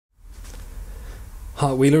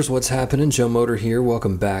Hot Wheelers, what's happening? Joe Motor here.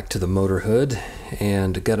 Welcome back to the Motor Hood,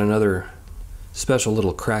 and got another special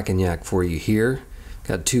little crackin' yak for you here.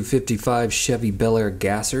 Got two 55 Chevy Bel Air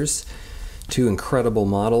Gassers, two incredible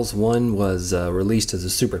models. One was released as a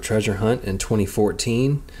Super Treasure Hunt in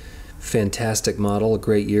 2014. Fantastic model, a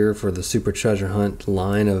great year for the Super Treasure Hunt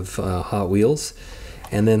line of Hot Wheels.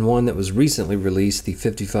 And then one that was recently released, the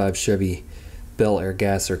 55 Chevy Bel Air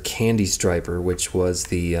Gasser Candy Striper, which was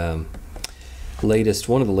the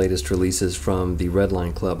one of the latest releases from the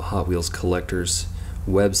Redline Club Hot Wheels Collectors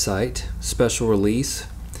website. Special release,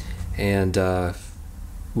 and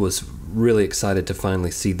was really excited to finally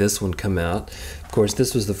see this one come out. Of course,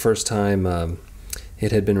 this was the first time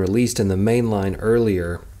it had been released in the mainline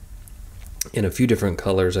earlier in a few different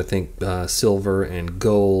colors. I think silver and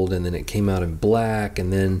gold, and then it came out in black,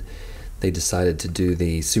 and then they decided to do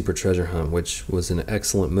the Super Treasure Hunt, which was an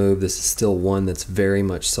excellent move. This is still one that's very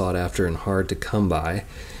much sought after and hard to come by,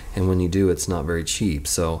 and when you do, it's not very cheap.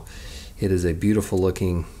 So it is a beautiful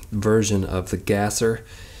looking version of the Gasser,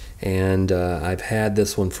 and I've had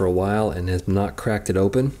this one for a while and have not cracked it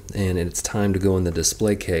open, and it's time to go in the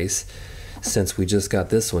display case since we just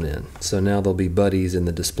got this one in. So now they'll be buddies in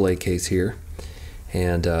the display case here,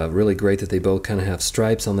 and really great that they both kind of have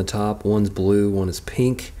stripes on the top. One's blue, one is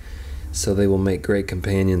pink, so they will make great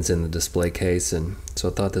companions in the display case, and so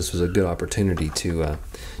I thought this was a good opportunity to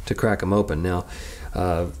crack them open. Now,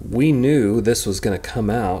 we knew this was going to come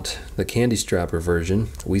out, the Candy Strapper version.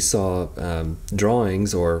 We saw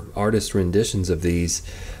drawings or artist renditions of these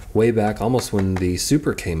way back, almost when the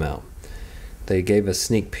Super came out. They gave us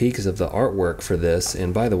sneak peeks of the artwork for this,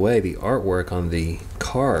 and by the way, the artwork on the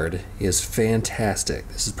card is fantastic.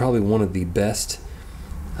 This is probably one of the best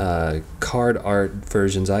card art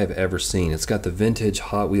versions I have ever seen. It's got the vintage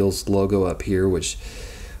Hot Wheels logo up here, which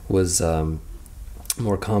was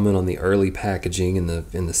more common on the early packaging in the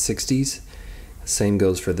 60s. Same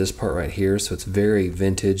goes for this part right here, so it's very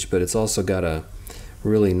vintage, but it's also got a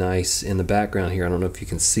really nice, in the background here, I don't know if you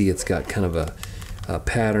can see, it's got kind of a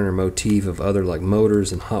pattern or motif of other like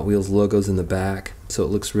Motors and Hot Wheels logos in the back, so it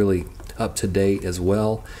looks really up to date as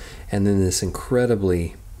well. And then this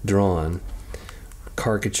incredibly drawn,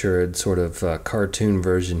 caricatured sort of cartoon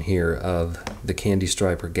version here of the Candy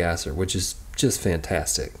Striper Gasser, which is just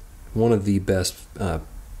fantastic. One of the best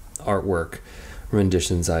artwork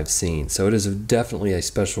renditions I've seen. So it is definitely a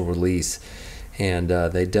special release, and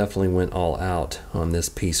they definitely went all out on this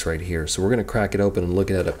piece right here. So we're going to crack it open and look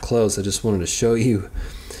at it up close. I just wanted to show you,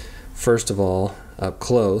 first of all, up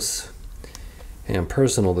close and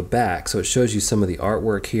personal, the back. So it shows you some of the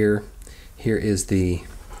artwork here. Here is the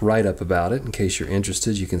write-up about it, in case you're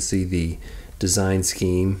interested. You can see the design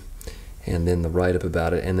scheme and then the write-up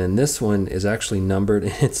about it. And then this one is actually numbered.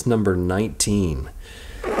 It's number 19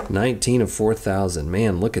 of 4,000.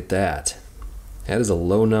 Man, look at that. That is a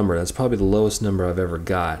low number. That's probably the lowest number I've ever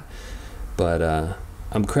got, but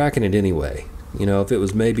I'm cracking it anyway. You know, if it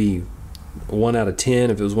was maybe 1 out of 10,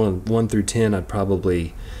 if it was 1 through 10, I'd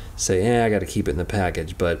probably say, I got to keep it in the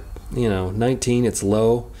package. But you know, 19, it's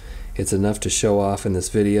low. It's enough to show off in this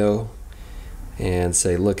video and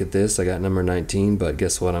say, look at this, I got number 19, but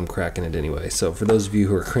guess what, I'm cracking it anyway. So for those of you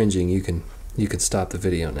who are cringing, you can stop the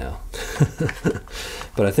video now.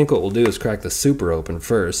 But I think what we'll do is crack the Super open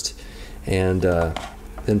first, and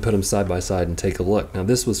then put them side by side and take a look. Now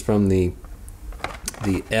this was from the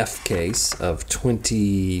F case of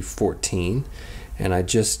 2014, and I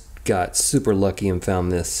just got super lucky and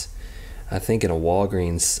found this, I think, in a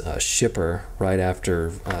Walgreens shipper right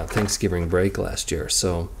after Thanksgiving break last year.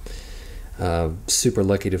 So super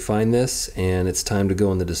lucky to find this, and it's time to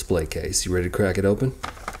go in the display case. You ready to crack it open?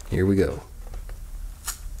 Here we go.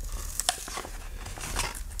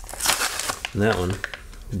 And that one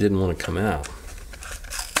didn't want to come out,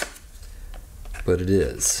 but it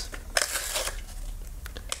is.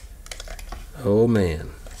 Oh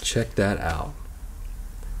man, check that out.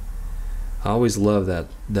 I always love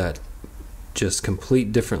that just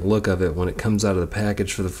complete different look of it when it comes out of the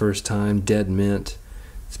package for the first time. Dead mint.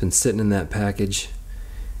 It's been sitting in that package,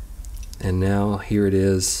 and now here it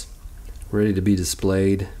is, ready to be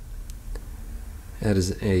displayed. That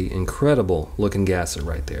is a incredible looking Gasser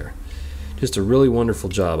right there. Just a really wonderful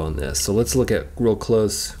job on this. So let's look at real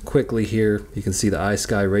close quickly here. You can see the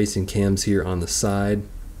iSky Racing cams here on the side.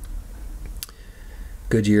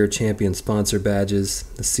 Goodyear Champion sponsor badges,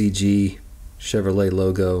 the CG Chevrolet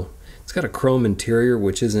logo. It's got a chrome interior,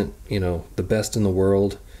 which isn't, you know, the best in the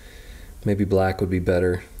world. Maybe black would be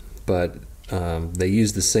better, but they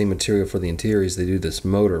use the same material for the interior as they do this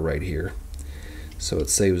motor right here. So it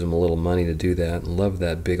saves them a little money to do that. And love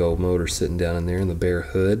that big old motor sitting down in there in the bare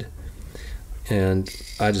hood. And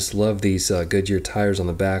I just love these Goodyear tires on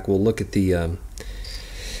the back. We'll look at the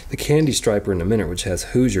Candy Striper in a minute, which has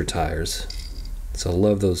Hoosier tires. So I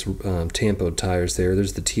love those Tampo tires there.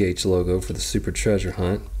 There's the TH logo for the Super Treasure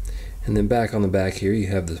Hunt. And then back on the back here you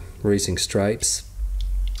have the racing stripes.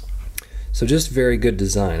 So just very good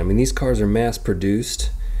design. I mean, these cars are mass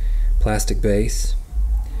produced, plastic base.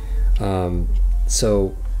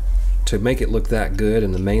 So to make it look that good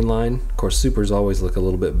in the mainline, of course Supers always look a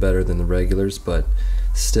little bit better than the regulars, but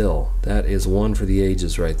still, that is one for the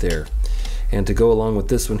ages right there. And to go along with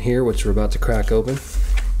this one here, which we're about to crack open,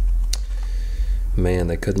 man,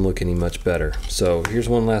 they couldn't look any much better. So here's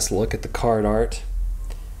one last look at the card art.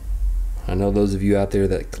 I know those of you out there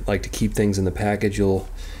that like to keep things in the package, you'll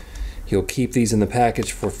keep these in the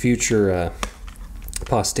package for future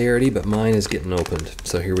posterity, but mine is getting opened.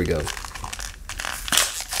 So here we go.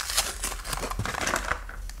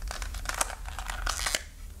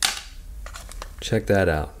 Check that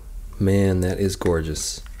out. Man, that is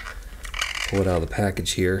gorgeous. Pull it out of the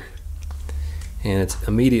package here. And it's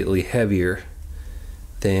immediately heavier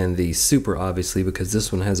than the Super, obviously, because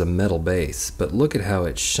this one has a metal base. But look at how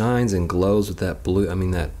it shines and glows with that blue, I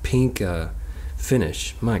mean that pink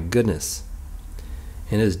finish. My goodness.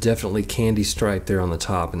 And it is definitely candy stripe there on the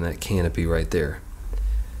top and that canopy right there.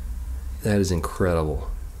 That is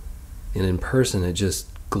incredible. And in person it just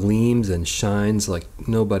gleams and shines like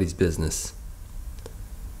nobody's business.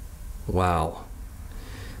 Wow.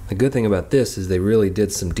 The good thing about this is they really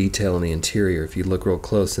did some detail in the interior. If you look real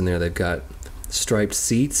close in there, they've got striped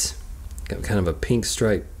seats, got kind of a pink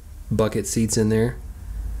stripe bucket seats in there.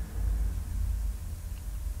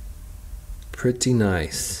 Pretty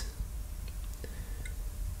nice.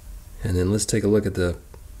 And then let's take a look at the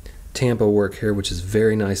Tampo work here, which is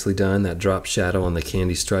very nicely done. That drop shadow on the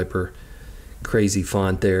Candy Striper, crazy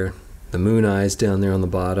font there. The moon eyes down there on the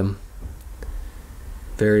bottom.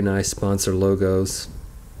 Very nice sponsor logos.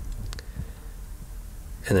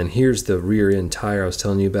 And then here's the rear end tire I was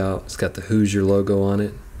telling you about. It's got the Hoosier logo on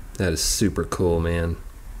it. That is super cool, man.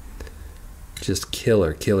 Just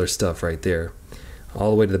killer stuff right there.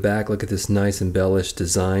 All the way to the back, look at this nice embellished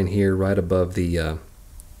design here right above the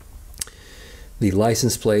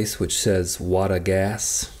license plate, which says Wada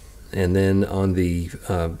Gas. And then on the,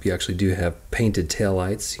 you actually do have painted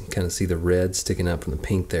taillights. You can kind of see the red sticking out from the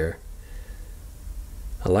pink there.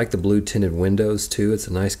 I like the blue tinted windows too. It's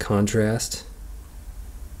a nice contrast.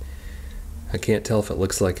 I can't tell if it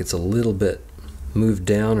looks like it's a little bit moved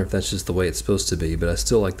down or if that's just the way it's supposed to be, but I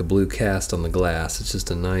still like the blue cast on the glass. It's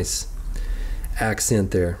just a nice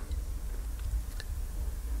accent there.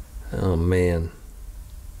 Oh man.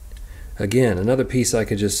 Again, another piece I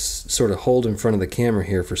could just sort of hold in front of the camera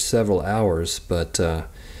here for several hours, but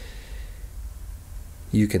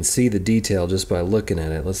you can see the detail just by looking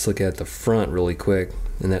at it. Let's look at the front really quick.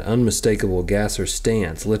 And that unmistakable Gasser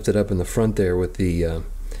stance lifted up in the front there with the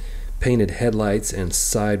painted headlights and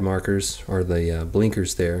side markers, or the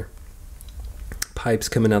blinkers there. Pipes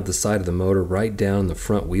coming out the side of the motor right down the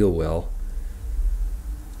front wheel well.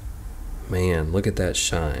 Man, look at that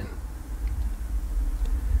shine.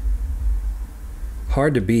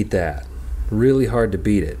 Hard to beat that. Really hard to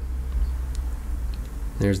beat it.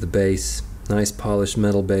 There's the base. Nice polished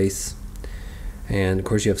metal base. And of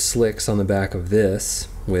course you have slicks on the back of this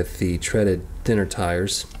with the treaded thinner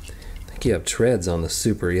tires. I think you have treads on the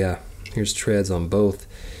Super, yeah. Here's treads on both.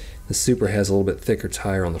 The Super has a little bit thicker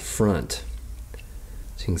tire on the front.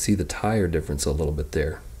 So you can see the tire difference a little bit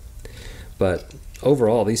there. But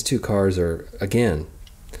overall, these two cars are, again,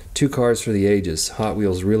 two cars for the ages. Hot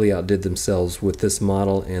Wheels really outdid themselves with this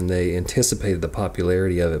model, and they anticipated the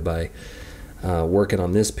popularity of it by working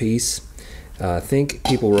on this piece. I think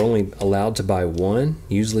people were only allowed to buy one.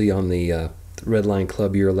 Usually on the Redline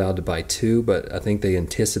Club you're allowed to buy two, but I think they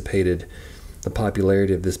anticipated the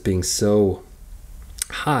popularity of this being so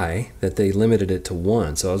high that they limited it to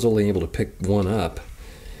one. So I was only able to pick one up.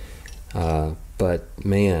 But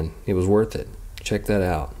man, it was worth it. Check that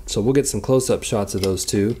out. So we'll get some close-up shots of those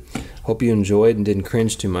two. Hope you enjoyed and didn't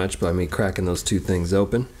cringe too much by me cracking those two things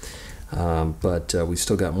open. But we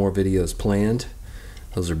still got more videos planned.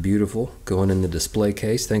 Those are beautiful, going in the display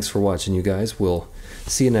case. Thanks for watching, you guys. We'll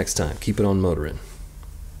see you next time. Keep it on motoring.